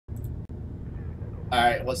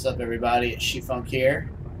Alright, what's up everybody? It's Shifunk here.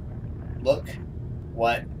 Look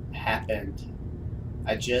what happened.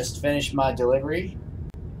 I just finished my delivery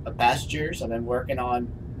of passengers. I've been working on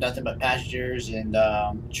nothing but passengers and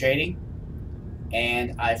trading,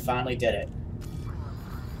 and I finally did it.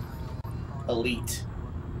 Elite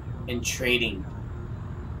in trading.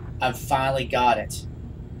 I've finally got it.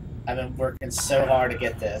 I've been working so hard to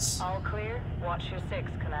get this. All clear. Watch your six,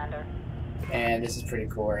 Commander. And this is pretty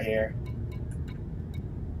cool right here.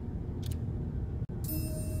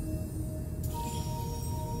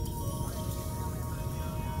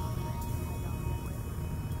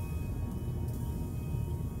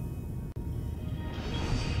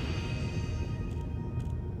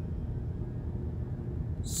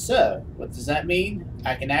 So, what does that mean?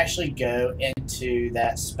 I can actually go into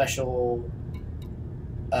that special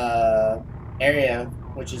area,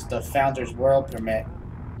 which is the Founder's World Permit.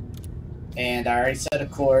 And I already set a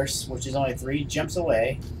course, which is only 3 jumps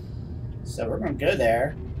away. So we're going to go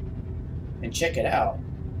there and check it out.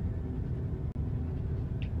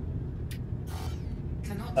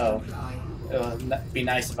 Oh, it would be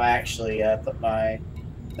nice if I actually put my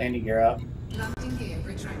landing gear up. Landing gear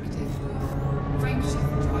retracted.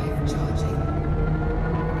 Frameshift drive charging.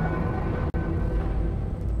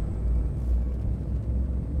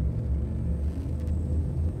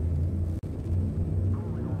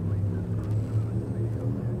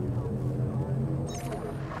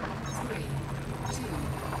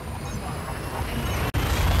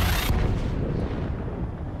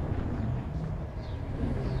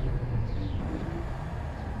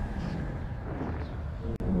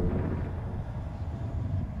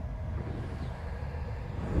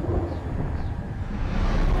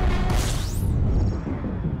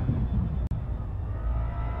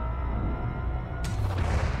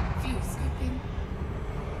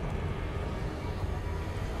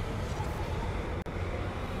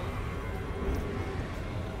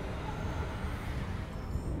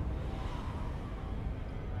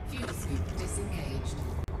 Disengaged.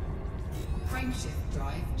 Frameshift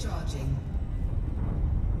drive charging.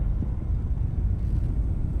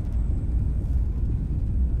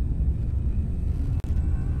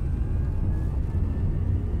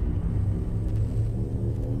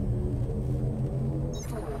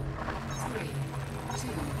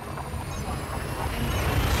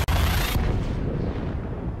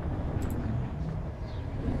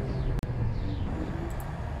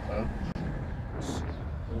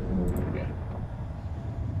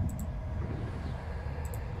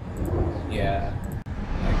 Yeah.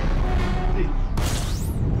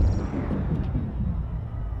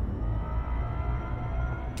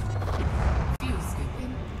 Fuel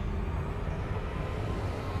scooping.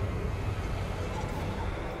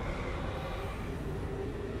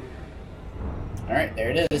 Alright,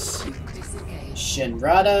 there it is. Disengaged.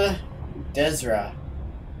 Shinrada Desra.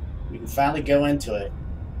 We can finally go into it.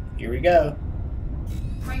 Here we go.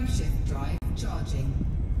 Frameshift drive charging.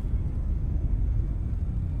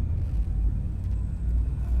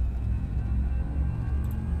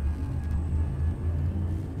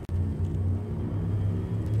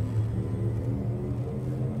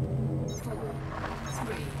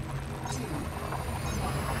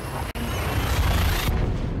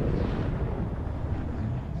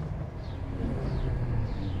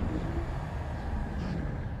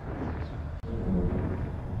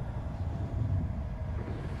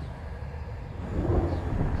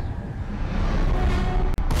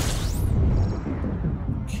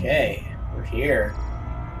 Okay, we're here.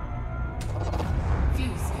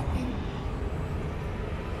 Fuel scooping.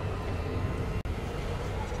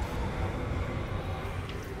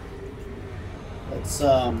 Let's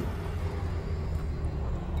Fuel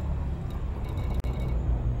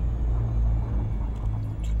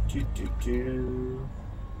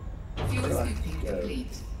Where do I scooping go?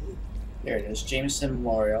 complete. There it is, Jameson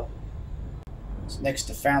Memorial. It's next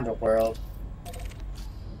to Founder World.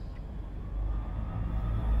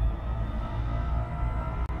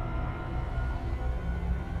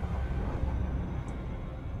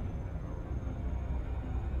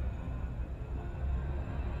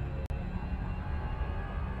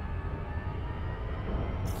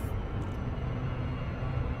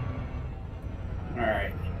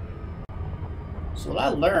 Alright. So what I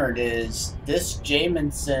learned is this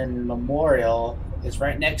Jameson Memorial is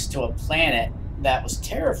right next to a planet that was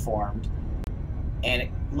terraformed, and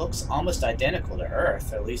it looks almost identical to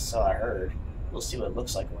Earth, or at least so I heard. We'll see what it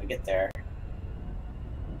looks like when we get there.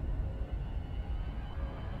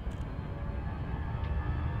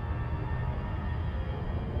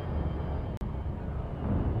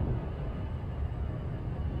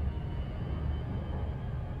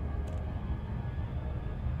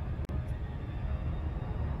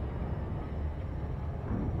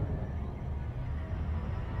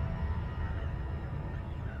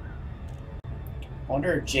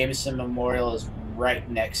 wonder if Jameson Memorial is right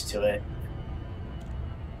next to it.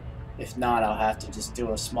 If not, I'll have to just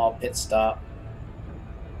do a small pit stop.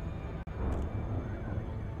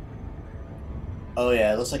 Oh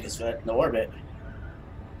yeah, it looks like it's in orbit.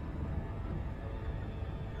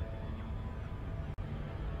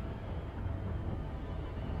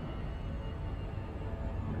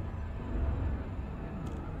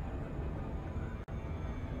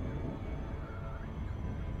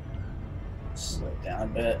 Slow it down a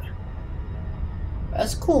bit.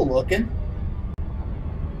 That's cool looking.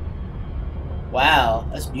 Wow,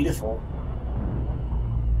 that's beautiful.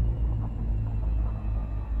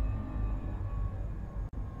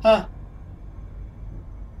 Huh.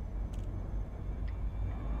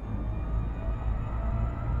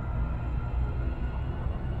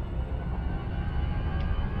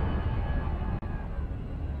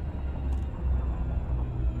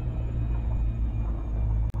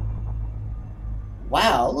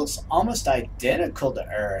 Wow, it looks almost identical to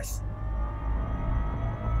Earth.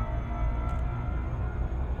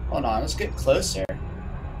 Hold on, let's get closer.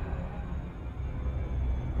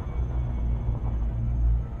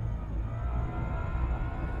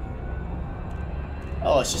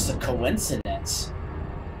 Oh, it's just a coincidence.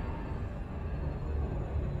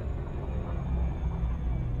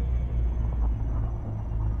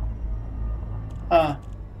 Huh.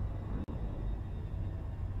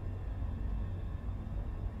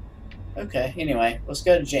 Okay, anyway, let's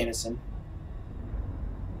go to Jameson.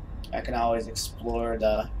 I can always explore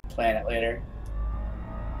the planet later.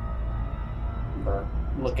 Or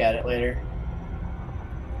look at it later.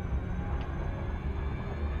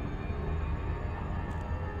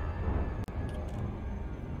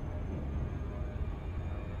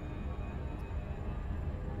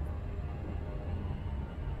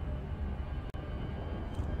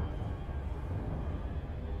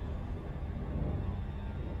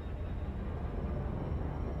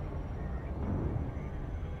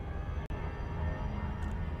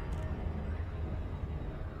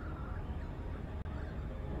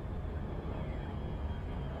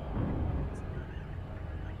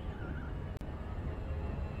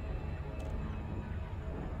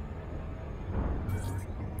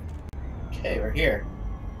 Okay, we're here.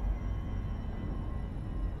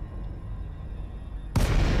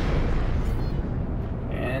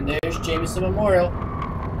 And there's Jameson Memorial.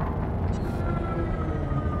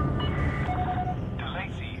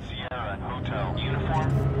 DeLacy, Sierra, Hotel, uniform.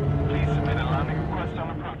 Please submit a landing request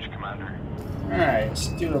on approach, Commander. Alright, let's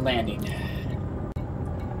do a landing.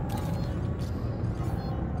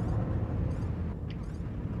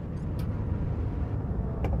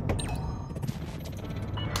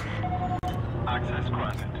 Access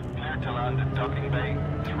granted. Clear to land at docking bay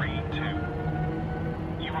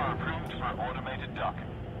 3-2. You are approved for automated docking.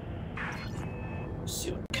 Let's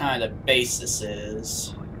see what kind of base this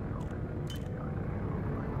is.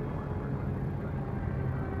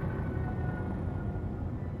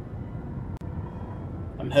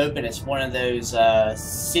 I'm hoping it's one of those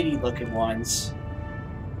city-looking ones.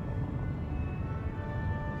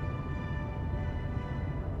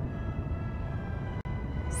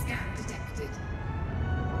 Scan detected.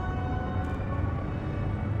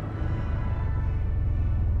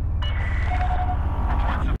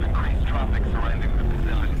 Reports of increased traffic surrounding the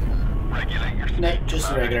facility. Regulate your speed. Nope,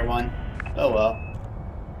 just a regular one. Oh well.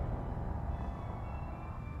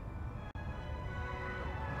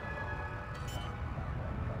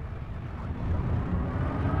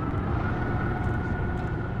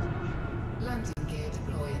 Landing gear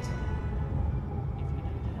deployed.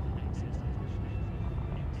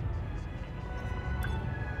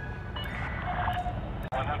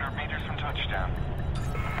 meters from touchdown.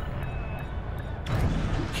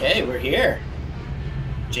 Okay, we're here.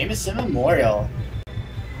 Jameson Memorial.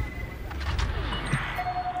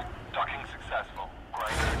 Docking successful.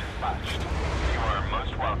 Grinder dispatched. You are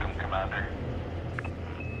most welcome, Commander.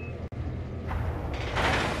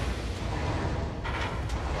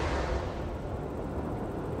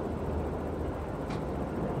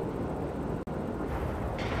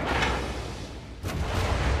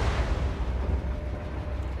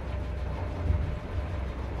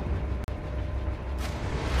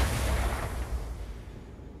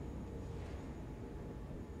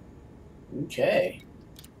 Okay.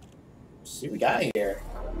 Let's see what we got here.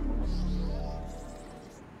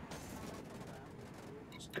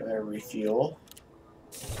 Let's go ahead and refuel.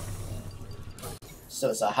 So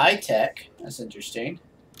it's a high tech. That's interesting.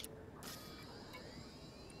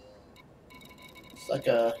 It's like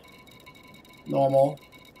a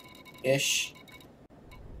normal-ish.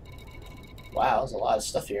 Wow, there's a lot of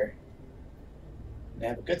stuff here. They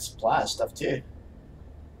have a good supply of stuff too.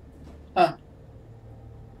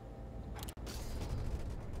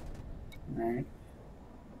 Alright.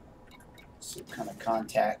 Some kind of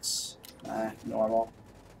contacts. Normal.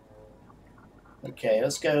 Okay,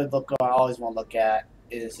 let's go look. What I always want to look at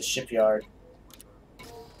is the shipyard.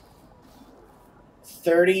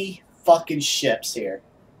 30 fucking ships here.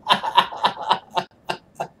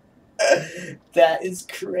 That is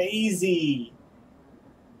crazy.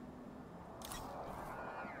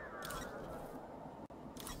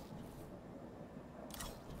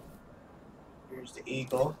 Here's the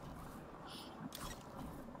Eagle.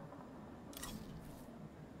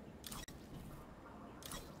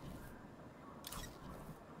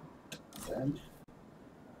 Then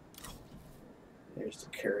there's the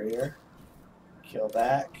Courier.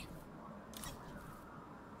 Killback.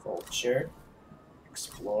 Vulture.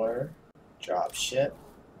 Explorer. Dropship.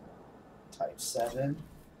 Type 7.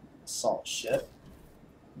 Assault ship.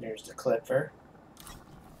 There's the Clipper.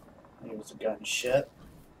 Here's the gunship.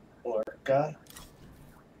 Orca.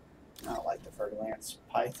 I don't like the Fertilance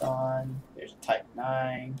Python. There's a Type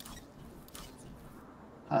 9.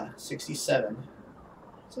 67.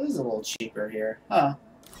 So this is a little cheaper here.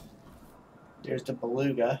 There's the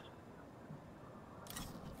Beluga.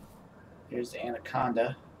 Here's the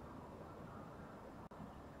Anaconda.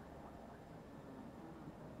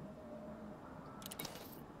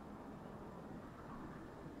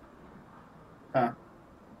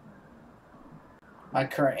 My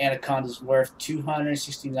current Anaconda is worth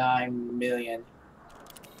 $269 million.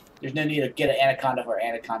 There's no need to get an Anaconda for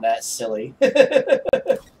Anaconda. That's silly. There's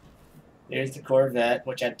the Corvette,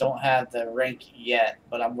 which I don't have the rank yet,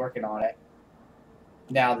 but I'm working on it.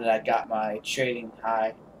 Now that I got my trading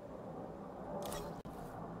high.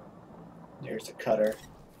 There's the Cutter.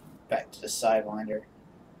 Back to the Sidewinder.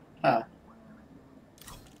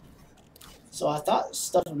 So I thought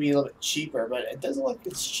stuff would be a little bit cheaper, but it doesn't look like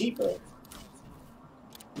it's cheaper.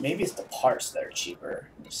 Maybe it's the parts that are cheaper.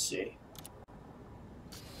 Let's see.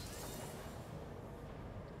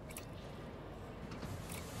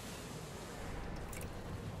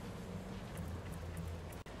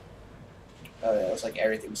 Oh yeah, looks like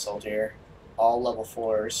everything's sold here. All level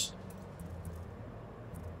 4s.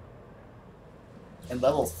 And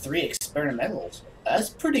level 3 experimentals. That's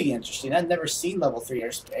pretty interesting. I've never seen level 3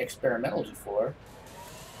 experimentals before.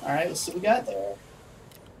 Alright, let's see what we got there.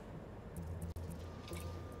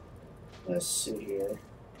 Let's see here.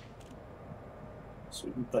 So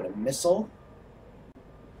we can put a missile.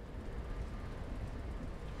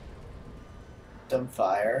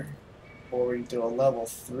 Dumbfire. Or we can do a level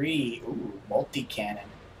 3. Ooh, multi-cannon.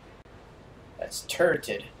 That's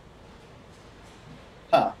turreted.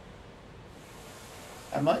 How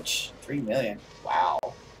much? 3 million. Wow.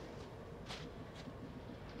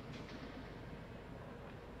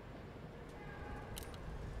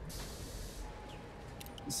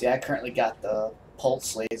 You see, I currently got the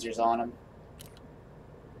pulse lasers on them.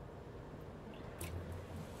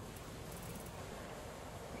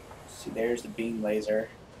 See, there's the beam laser.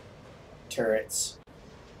 Turrets.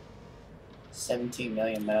 17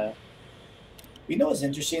 million though. You know what's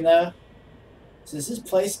interesting though? Since this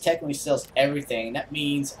place technically sells everything, that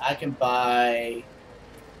means I can buy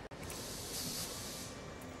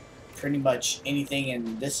pretty much anything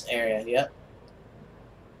in this area. Yep.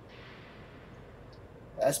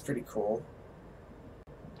 That's pretty cool.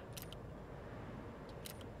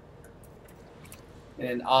 And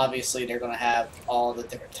then obviously they're going to have all the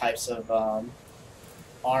different types of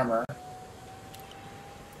armor.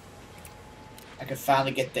 I can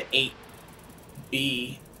finally get the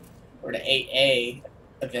 8B or the 8A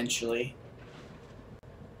eventually.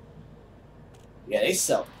 Yeah, they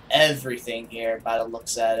sell everything here by the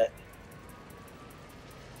looks at it.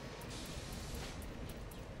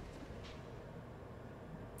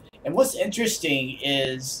 And what's interesting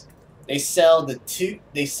is they sell the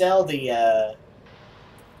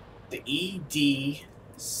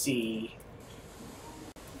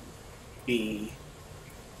EDCB.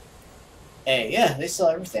 Yeah, they sell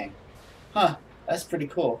everything. That's pretty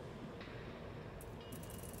cool.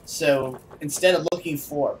 So instead of looking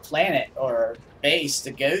for a planet or base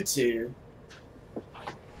to go to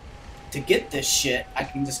get this shit, I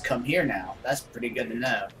can just come here now. That's pretty good to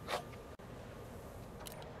know.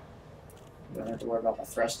 Don't have to worry about my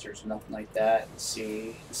thrusters or nothing like that. Let's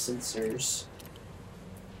see the sensors.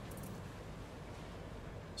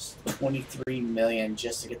 It's 23 million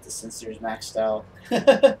just to get the sensors maxed out.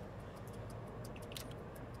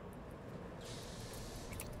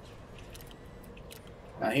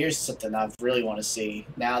 Now here's something I really want to see.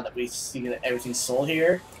 Now that we see that everything's sold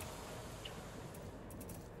here.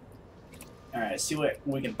 Alright, see what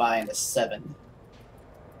we can buy in the 7.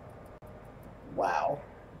 Wow.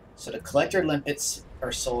 So the collector limpets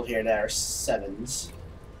are sold here that are 7s.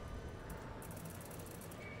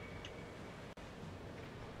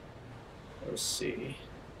 Let's see.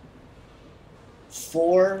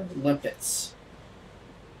 4 limpets.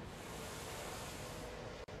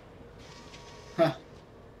 Huh.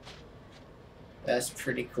 That's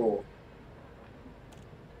pretty cool.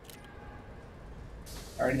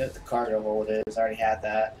 I already know what the cargo hold is. I already had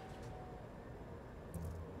that.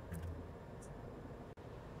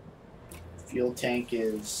 Fuel tank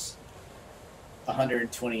is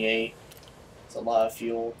 128. It's a lot of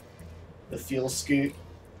fuel. The fuel scoot.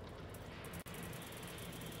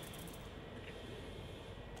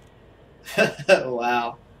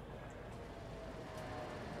 Wow.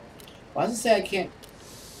 Why does it say I can't?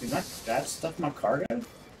 Did I have stuff in my cargo?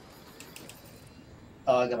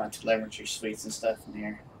 Oh, I got my telemetry suites and stuff in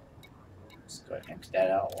here. Let's go ahead and empty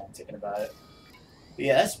that out while I'm thinking about it. But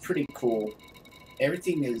yeah, that's pretty cool.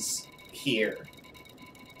 Everything is here.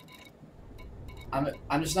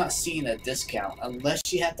 I'm just not seeing a discount unless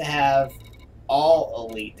you have to have all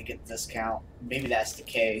elite to get the discount. Maybe that's the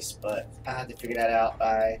case, but I have to figure that out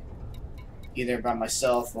by either by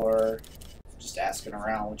myself or just asking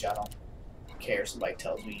around, which I don't care if somebody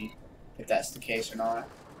tells me if that's the case or not.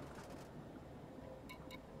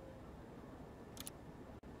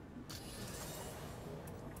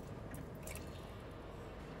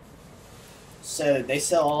 So they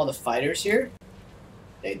sell all the fighters here?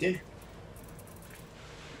 They do.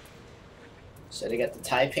 So they got the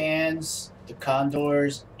Taipans, the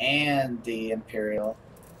Condors, and the Imperial.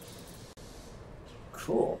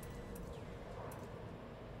 Cool.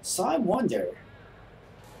 So I wonder,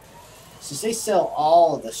 since they sell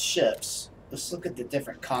all of the ships, let's look at the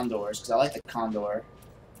different Condors, because I like the Condor.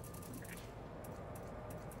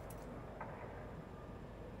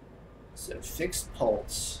 So fixed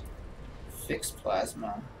pulse, fixed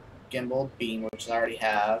plasma, gimbaled beam, which I already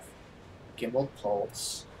have, gimbaled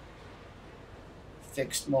pulse,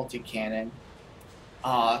 fixed multi-cannon.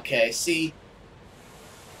 Ah, okay, see,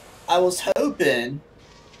 I was hoping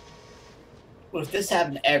if this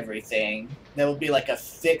happened to everything, there would be like a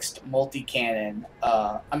fixed multi-cannon,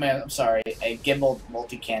 I'm sorry, a gimbaled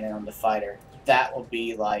multi-cannon on the fighter. That would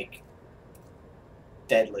be like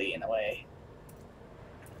deadly in a way.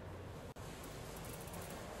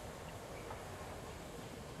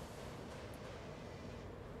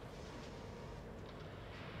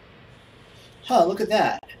 Huh, look at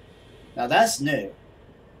that. Now that's new.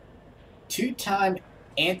 2-time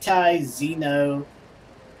anti-Xeno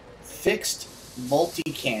fixed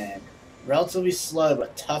multi-cannon. Relatively slow,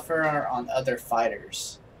 but tougher on other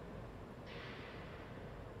fighters.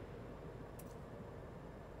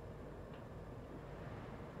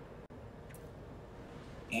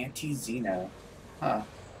 Anti-Xeno. Huh.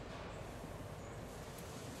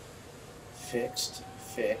 Fixed.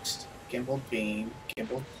 Gimbaled beam.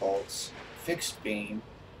 Gimbaled pulse. Fixed beam.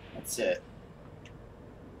 That's it.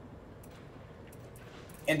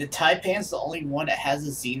 And the Taipan's the only one that has a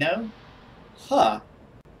Xeno? Huh.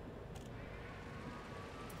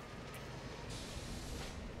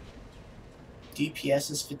 DPS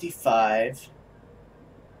is 55.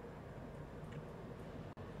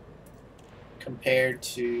 Compared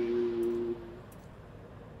to...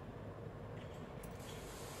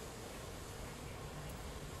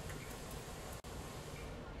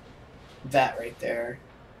 that right there.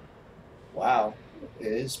 Wow, it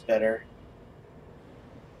is better.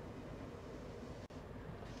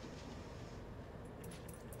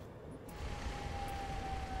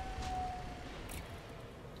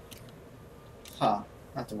 Huh, I'll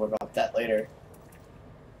have to worry about that later.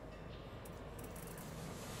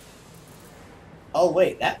 Oh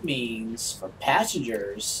wait, that means for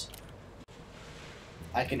passengers,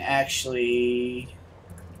 I can actually...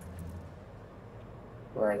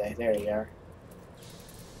 Where are they? There you are.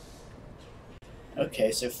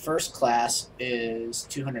 Okay, so first class is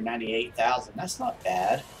 298,000. That's not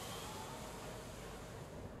bad.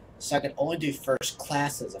 So I can only do first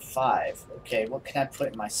class as a 5. Okay, what can I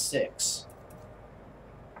put in my 6?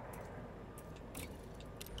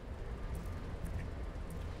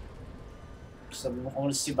 So I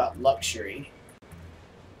want to see about luxury.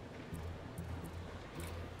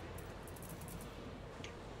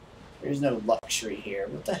 There's no luxury here.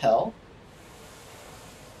 What the hell?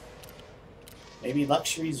 Maybe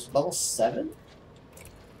luxury's level 7?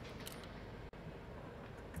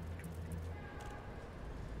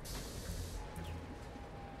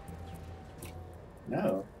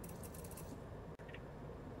 No.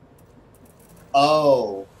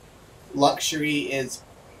 Oh. Luxury is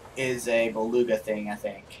a Beluga thing, I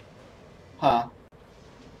think. Huh.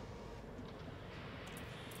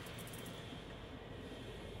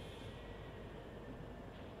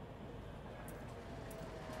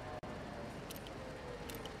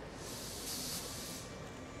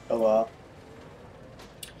 well.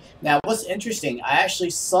 Now, what's interesting, I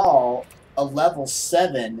actually saw a level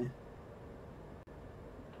 7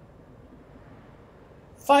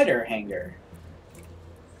 fighter hangar.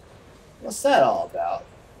 What's that all about?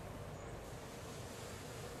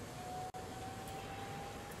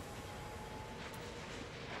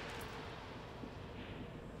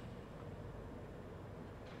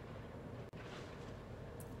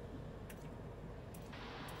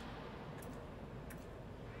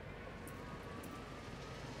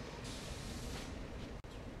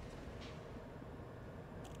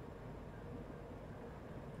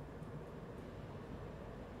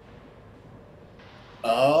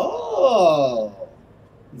 Oh,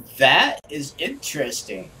 that is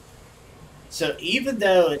interesting. So even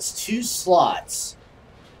though it's 2 slots,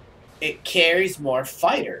 it carries more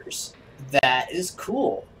fighters. That is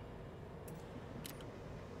cool.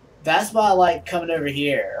 That's why I like coming over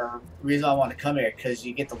here, or the reason I want to come here, because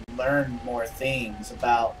you get to learn more things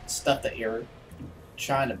about stuff that you're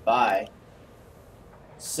trying to buy.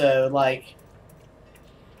 So, like,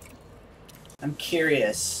 I'm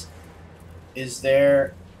curious, is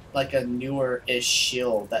there like a newer-ish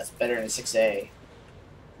shield that's better than 6A?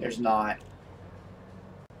 There's not.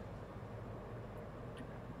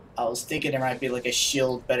 I was thinking there might be like a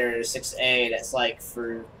shield better than 6A that's like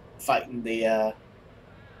for fighting the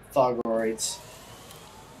Thogoroids.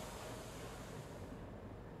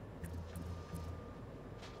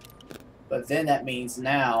 But then that means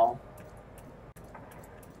now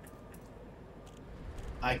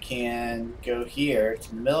I can go here to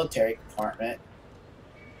the military compartment.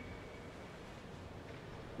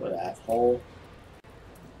 What, that hole?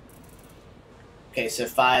 Okay, so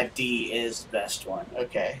 5D is the best one.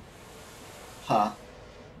 Okay. Huh.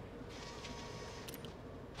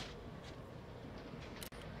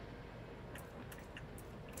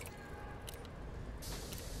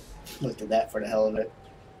 Looked at that for the hell of it.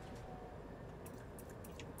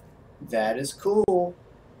 That is cool.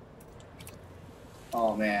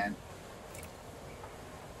 Oh, man.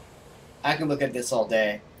 I can look at this all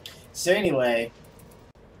day. So anyway,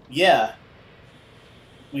 yeah.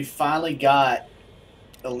 We finally got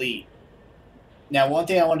Elite. Now, one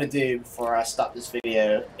thing I want to do before I stop this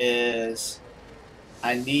video is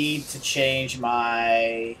I need to change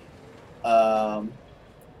my front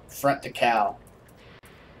decal.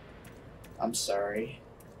 I'm sorry.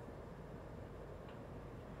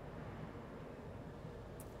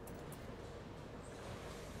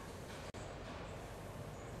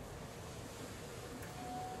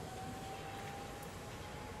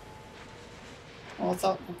 Well, I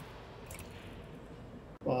thought.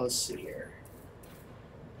 Well, let's see here.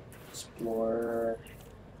 Explorer.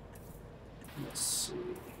 Let's see.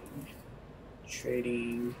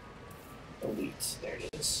 Trading. Elite. There it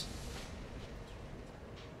is.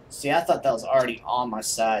 See, I thought that was already on my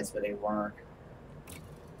sides, but they weren't.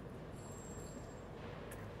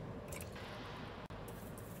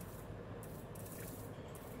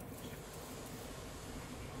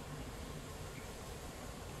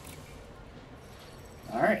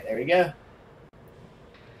 Alright, there we go.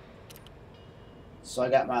 So I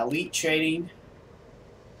got my elite trading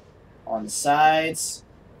on the sides.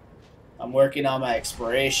 I'm working on my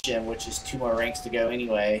exploration, which is 2 more ranks to go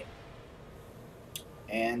anyway.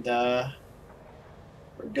 And we're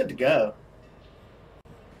good to go.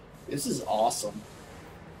 This is awesome.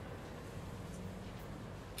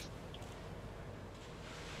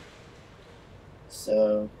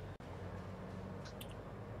 So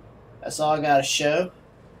that's all I got to show.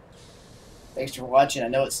 Thanks for watching. I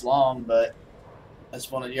know it's long, but I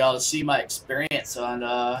just wanted y'all to see my experience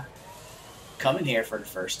on coming here for the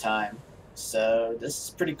first time. So this is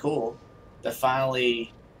pretty cool to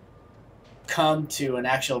finally come to an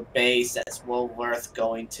actual base that's well worth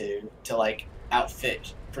going to like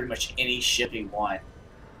outfit pretty much any ship you want.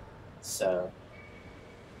 So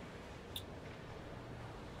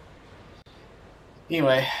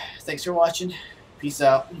anyway, thanks for watching. Peace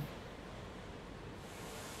out.